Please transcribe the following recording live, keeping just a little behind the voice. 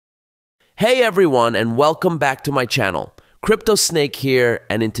Hey everyone, and welcome back to my channel. Crypto Snake here,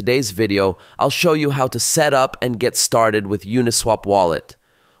 and in today's video, I'll show you how to set up and get started with Uniswap wallet.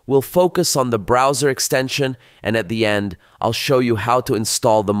 We'll focus on the browser extension, and at the end, I'll show you how to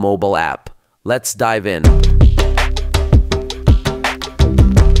install the mobile app. Let's dive in.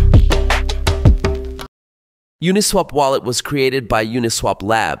 Uniswap wallet was created by Uniswap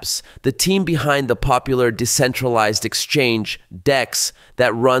Labs, the team behind the popular decentralized exchange, DEX,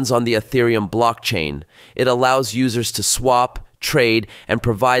 that runs on the Ethereum blockchain. It allows users to swap, trade, and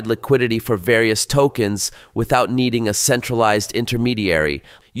provide liquidity for various tokens without needing a centralized intermediary.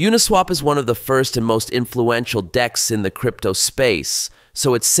 Uniswap is one of the first and most influential DEX in the crypto space,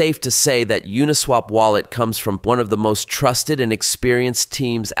 so it's safe to say that Uniswap wallet comes from one of the most trusted and experienced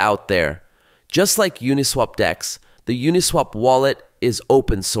teams out there. Just like Uniswap DEX, the Uniswap wallet is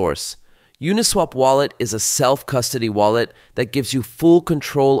open source. Uniswap wallet is a self-custody wallet that gives you full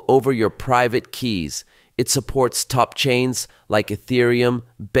control over your private keys. It supports top chains like Ethereum,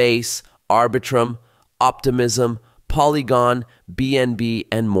 Base, Arbitrum, Optimism, Polygon, BNB,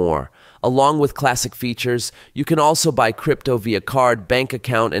 and more. Along with classic features, you can also buy crypto via card, bank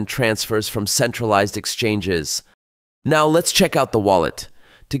account, and transfers from centralized exchanges. Now let's check out the wallet.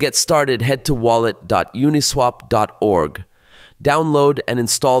 To get started, head to wallet.uniswap.org. Download and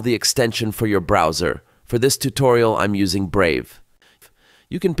install the extension for your browser. For this tutorial, I'm using Brave.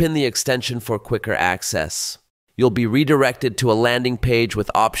 You can pin the extension for quicker access. You'll be redirected to a landing page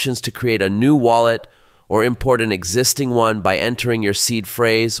with options to create a new wallet or import an existing one by entering your seed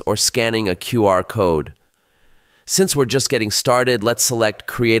phrase or scanning a QR code. Since we're just getting started, let's select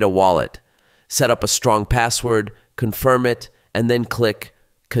Create a Wallet. Set up a strong password, confirm it, and then click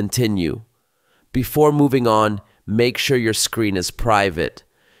Continue. Before moving on, make sure your screen is private.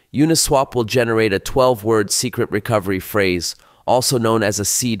 Uniswap will generate a 12-word secret recovery phrase, also known as a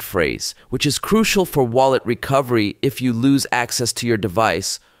seed phrase, which is crucial for wallet recovery if you lose access to your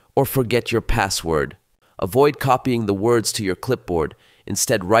device or forget your password. Avoid copying the words to your clipboard.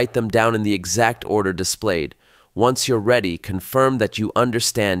 Instead, write them down in the exact order displayed. Once you're ready, confirm that you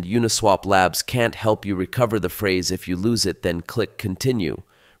understand Uniswap Labs can't help you recover the phrase if you lose it, then click Continue.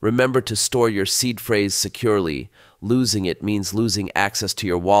 Remember to store your seed phrase securely. Losing it means losing access to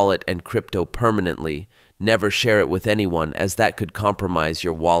your wallet and crypto permanently. Never share it with anyone, as that could compromise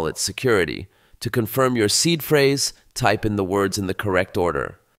your wallet's security. To confirm your seed phrase, type in the words in the correct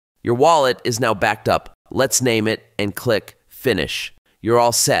order. Your wallet is now backed up. Let's name it and click Finish. You're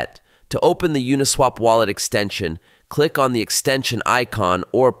all set. To open the Uniswap wallet extension, click on the extension icon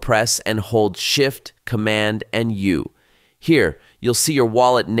or press and hold Shift, Command, and U. Here, you'll see your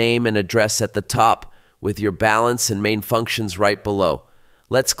wallet name and address at the top, with your balance and main functions right below.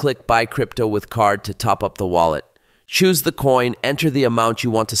 Let's click Buy Crypto with Card to top up the wallet. Choose the coin, enter the amount you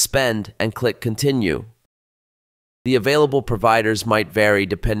want to spend, and click Continue. The available providers might vary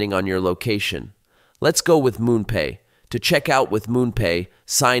depending on your location. Let's go with MoonPay. To check out with MoonPay,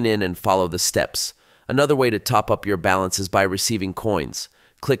 sign in and follow the steps. Another way to top up your balance is by receiving coins.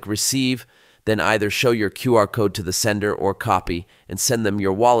 Click Receive, then either show your QR code to the sender or copy and send them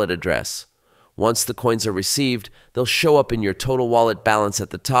your wallet address. Once the coins are received, they'll show up in your total wallet balance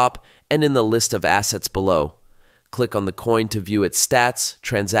at the top and in the list of assets below. Click on the coin to view its stats,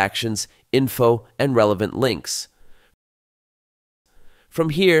 transactions, info, and relevant links. From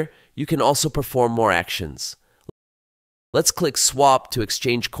here, you can also perform more actions. Let's click Swap to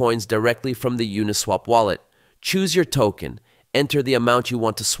exchange coins directly from the Uniswap wallet. Choose your token, enter the amount you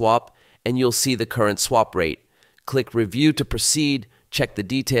want to swap, and you'll see the current swap rate. Click Review to proceed, check the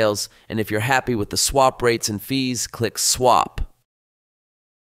details, and if you're happy with the swap rates and fees, click Swap.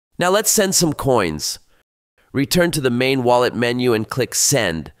 Now let's send some coins. Return to the main wallet menu and click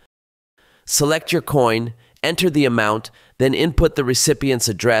Send. Select your coin, enter the amount, then input the recipient's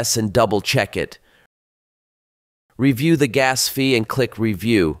address and double-check it. Review the gas fee and click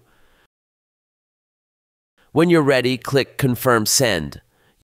Review. When you're ready, click Confirm Send.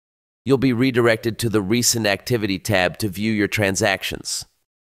 You'll be redirected to the Recent Activity tab to view your transactions.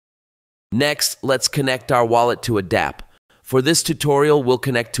 Next, let's connect our wallet to adap. For this tutorial, we'll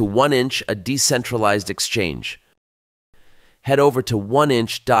connect to 1inch, a decentralized exchange. Head over to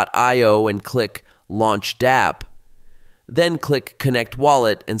 1inch.io and click Launch dApp. Then click Connect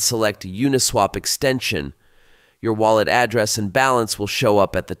Wallet and select Uniswap extension. Your wallet address and balance will show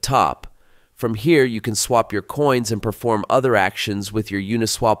up at the top. From here, you can swap your coins and perform other actions with your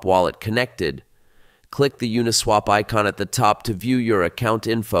Uniswap wallet connected. Click the Uniswap icon at the top to view your account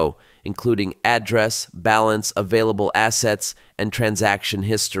info, including address, balance, available assets, and transaction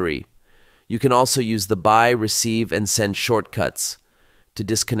history. You can also use the buy, receive, and send shortcuts. To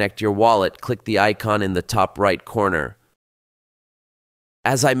disconnect your wallet, click the icon in the top right corner.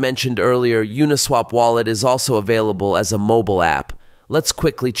 As I mentioned earlier, Uniswap Wallet is also available as a mobile app. Let's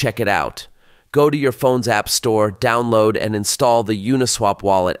quickly check it out. Go to your phone's app store, download and install the Uniswap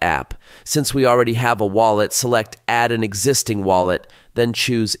Wallet app. Since we already have a wallet, select Add an existing wallet, then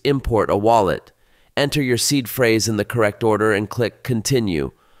choose Import a wallet. Enter your seed phrase in the correct order and click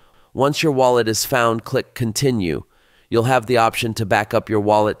Continue. Once your wallet is found, click Continue. You'll have the option to back up your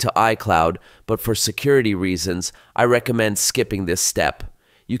wallet to iCloud, but for security reasons, I recommend skipping this step.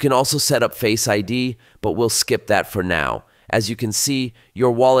 You can also set up Face ID, but we'll skip that for now. As you can see,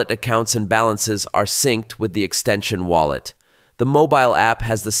 your wallet accounts and balances are synced with the extension wallet. The mobile app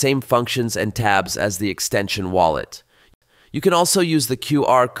has the same functions and tabs as the extension wallet. You can also use the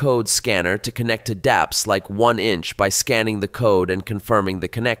QR code scanner to connect to dApps like 1inch by scanning the code and confirming the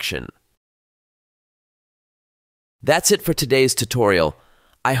connection. That's it for today's tutorial.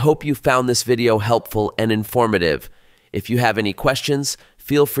 I hope you found this video helpful and informative. If you have any questions,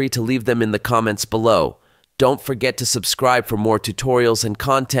 feel free to leave them in the comments below. Don't forget to subscribe for more tutorials and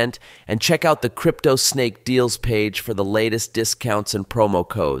content, and check out the Crypto Snake Deals page for the latest discounts and promo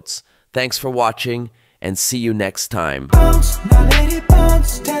codes. Thanks for watching, and see you next time.